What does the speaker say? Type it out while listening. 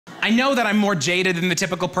I know that I'm more jaded than the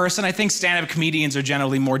typical person. I think stand-up comedians are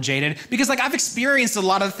generally more jaded because like I've experienced a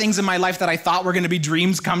lot of things in my life that I thought were gonna be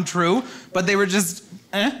dreams come true, but they were just,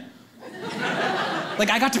 Like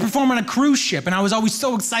I got to perform on a cruise ship and I was always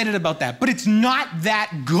so excited about that, but it's not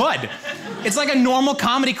that good. It's like a normal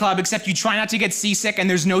comedy club except you try not to get seasick and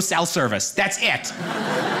there's no cell service. That's it.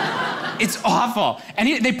 It's awful.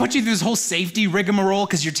 And they put you through this whole safety rigmarole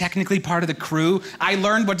because you're technically part of the crew. I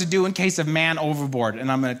learned what to do in case of man overboard,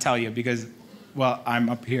 and I'm gonna tell you because, well, I'm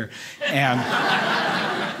up here. And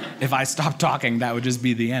if I stopped talking, that would just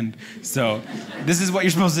be the end. So this is what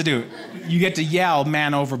you're supposed to do. You get to yell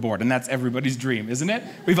man overboard, and that's everybody's dream, isn't it?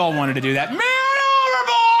 We've all wanted to do that. Man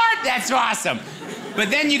overboard! That's awesome.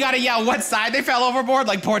 But then you gotta yell what side they fell overboard,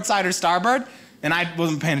 like port side or starboard. And I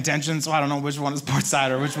wasn't paying attention, so I don't know which one is port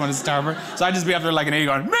side or which one is starboard. So I'd just be up there like an idiot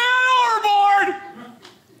going, man overboard!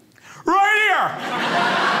 Right here!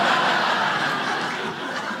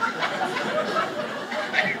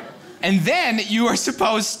 And then you are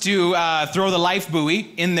supposed to throw the life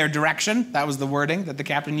buoy in their direction. That was the wording that the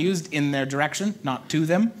captain used, in their direction, not to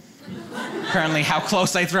them. Apparently how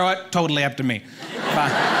close I throw it, totally up to me.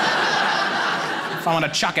 If I want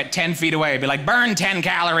to chuck it 10 feet away, be like, burn 10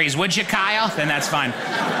 calories, would you, Kyle? Then that's fine.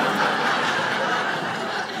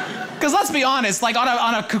 Because let's be honest, like on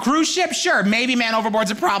a cruise ship, sure, maybe man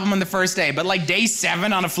overboard's a problem on the first day, but like day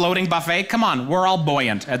 7 on a floating buffet, come on, we're all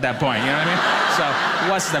buoyant at that point, you know what I mean? So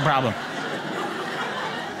what's the problem?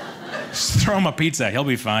 Just throw him a pizza, he'll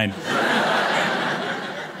be fine.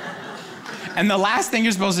 And the last thing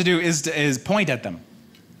you're supposed to do is point at them.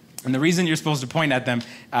 And the reason you're supposed to point at them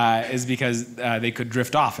is because they could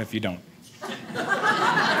drift off if you don't.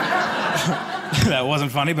 That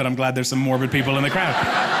wasn't funny, but I'm glad there's some morbid people in the crowd.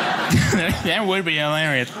 That would be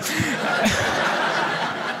hilarious.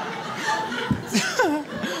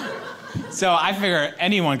 So I figure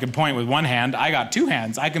anyone can point with one hand. I got 2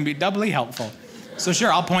 hands. I can be doubly helpful. So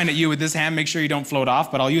sure, I'll point at you with this hand, make sure you don't float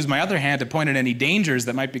off, but I'll use my other hand to point at any dangers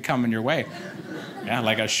that might be coming your way. Yeah,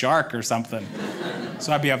 like a shark or something.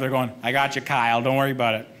 So I'd be up there going, I got you, Kyle, don't worry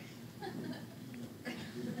about it.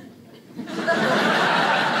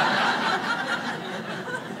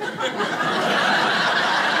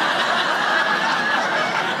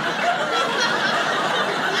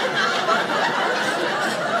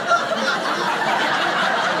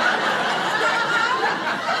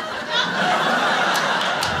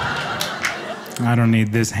 I don't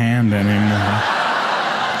need this hand anymore.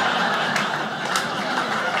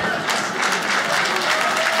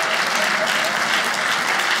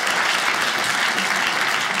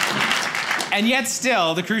 And yet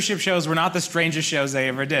still, the cruise ship shows were not the strangest shows I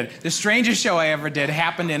ever did. The strangest show I ever did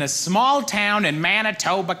happened in a small town in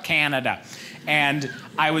Manitoba, Canada. And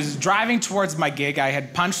I was driving towards my gig. I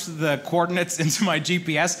had punched the coordinates into my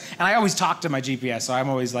GPS, and I always talk to my GPS, so I'm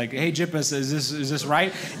always like, hey, Jippus, is this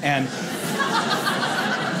right? And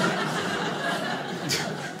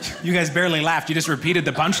you guys barely laughed. You just repeated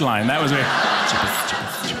the punchline. That was weird. Jippus,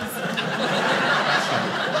 Jippus, Jippus.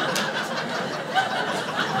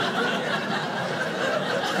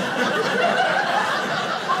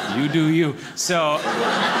 You do you. So,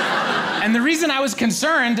 and the reason I was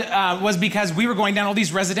concerned was because we were going down all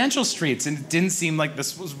these residential streets and it didn't seem like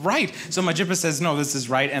this was right. So my Jippa says, no, this is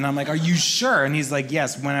right. And I'm like, are you sure? And he's like,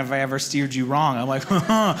 yes, when have I ever steered you wrong? I'm like,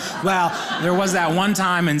 well, there was that one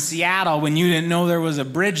time in Seattle when you didn't know there was a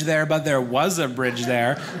bridge there, but there was a bridge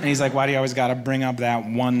there. And he's like, why do you always gotta bring up that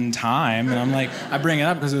one time? And I'm like, I bring it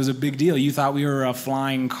up because it was a big deal. You thought we were a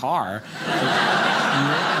flying car.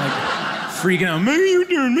 Like, freaking out, maybe you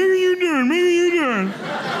done, maybe you done, maybe you done.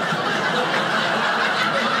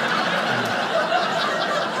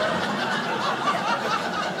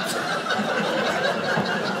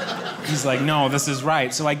 He's like, no, this is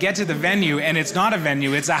right. So I get to the venue, and it's not a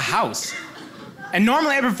venue, it's a house. And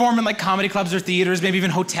normally I perform in like comedy clubs or theaters, maybe even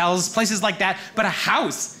hotels, places like that, but a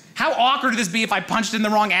house. How awkward would this be if I punched in the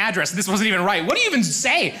wrong address and this wasn't even right? What do you even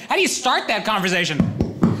say? How do you start that conversation?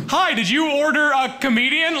 Hi, did you order a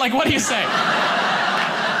comedian? Like, what do you say?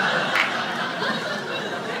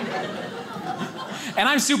 And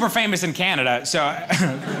I'm super famous in Canada, so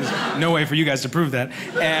there's no way for you guys to prove that.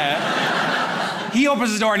 He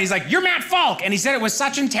opens the door and he's like, you're Matt Falk. And he said it with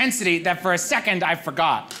such intensity that for a second I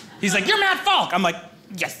forgot. He's like, you're Matt Falk. I'm like,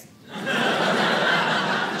 yes.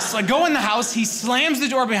 So I go in the house, he slams the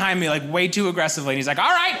door behind me like way too aggressively. And he's like,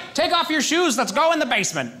 all right, take off your shoes, let's go in the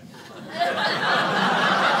basement.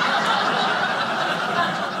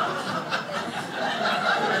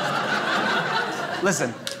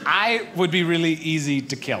 Listen, I would be really easy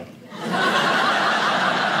to kill.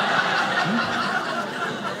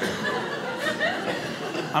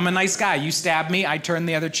 I'm a nice guy. You stab me, I turn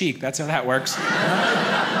the other cheek. That's how that works.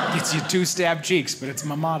 Gets you 2 stabbed cheeks, but it's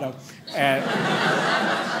my motto.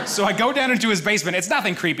 So I go down into his basement. It's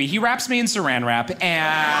nothing creepy. He wraps me in saran wrap,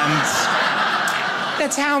 and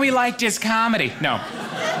that's how he liked his comedy. No.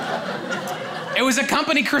 It was a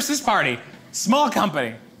company Christmas party. Small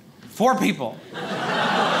company. 4 people.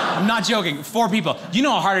 I'm not joking, 4 people. You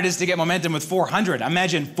know how hard it is to get momentum with 400.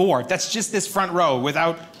 Imagine 4. That's just this front row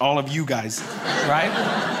without all of you guys, right?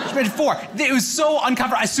 Imagine 4. It was so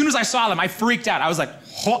uncomfortable. As soon as I saw them, I freaked out. I was like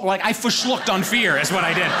I verschlucked on fear is what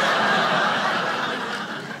I did.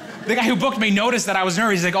 The guy who booked me noticed that I was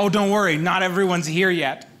nervous. He's like, oh, don't worry, not everyone's here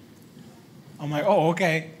yet. I'm like, oh,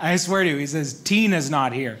 okay. I swear to you, he says, Tina's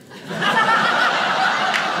not here.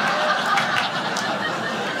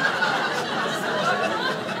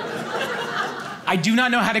 I do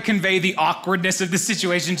not know how to convey the awkwardness of the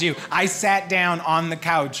situation to you. I sat down on the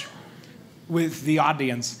couch with the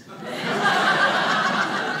audience.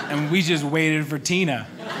 And we just waited for Tina.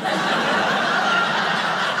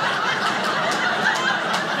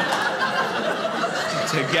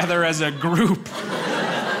 Together as a group.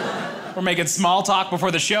 We're making small talk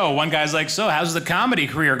before the show. One guy's like, so how's the comedy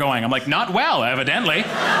career going? I'm like, not well, evidently.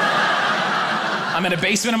 I'm in a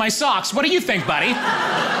basement of my socks. What do you think, buddy?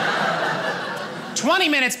 20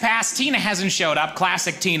 minutes past, Tina hasn't showed up.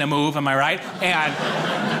 Classic Tina move, am I right? And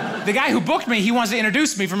the guy who booked me, he wants to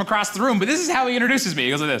introduce me from across the room, but this is how he introduces me. He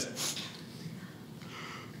goes like this.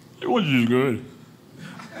 It was just good.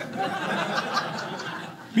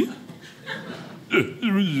 Me? Yeah,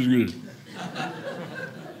 it was just good.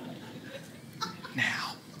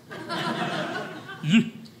 Now. Yeah.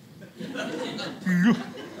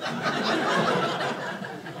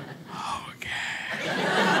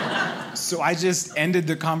 So I just ended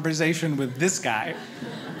the conversation with this guy.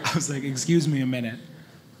 I was like, excuse me a minute.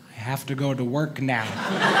 I have to go to work now.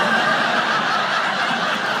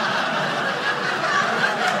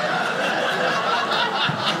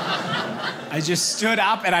 I just stood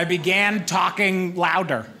up and I began talking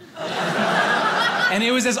louder. And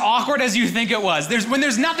it was as awkward as you think it was. When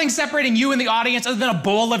there's nothing separating you and the audience other than a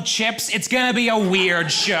bowl of chips, it's gonna be a weird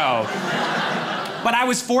show. But I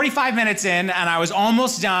was 45 minutes in, and I was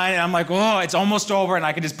almost done, and I'm like, oh, it's almost over, and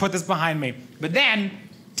I can just put this behind me. But then,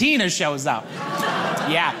 Tina shows up.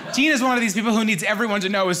 Yeah, Tina's one of these people who needs everyone to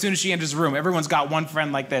know as soon as she enters the room. Everyone's got one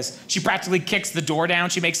friend like this. She practically kicks the door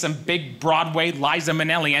down. She makes some big Broadway Liza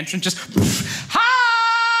Minnelli entrance, just, hi!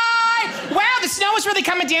 Wow, the snow is really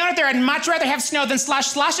coming down out there. I'd much rather have snow than slush.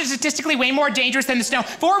 Slush is statistically way more dangerous than the snow.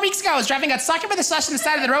 4 weeks ago, I was driving, got sucked by the slush on the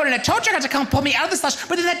side of the road, and a tow truck got to come pull me out of the slush.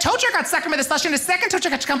 But then that tow truck got sucked by the slush, and a second tow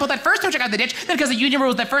truck got to come pull that first tow truck out of the ditch. Then because of union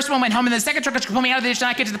rules, that first one went home, and the second truck got to pull me out of the ditch, and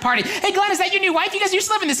I get to the party. Hey, Glenn, is that your new wife? You guys used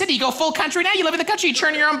to live in the city. You go full country now. You live in the country. You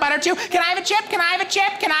churn your own butter too. Can I have a chip? Can I have a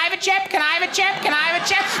chip? Can I have a chip? Can I have a chip? Can I have a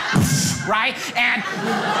chip? Right? And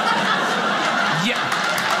yeah.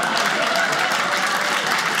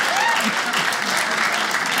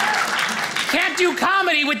 Can't do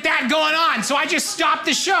comedy with that going on, so I just stopped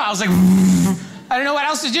the show. I was like, I don't know what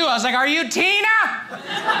else to do. I was like, are you Tina?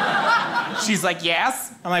 She's like,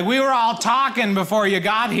 yes. I'm like, we were all talking before you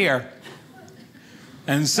got here.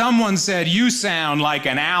 And someone said, you sound like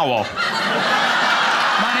an owl.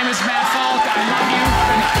 My name is Matt Falk. I love you.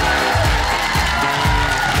 Good night.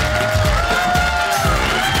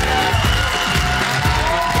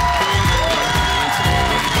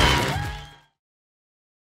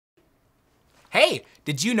 Hey,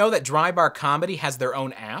 did you know that Dry Bar Comedy has their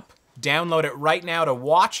own app? Download it right now to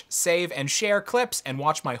watch, save, and share clips and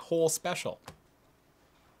watch my whole special.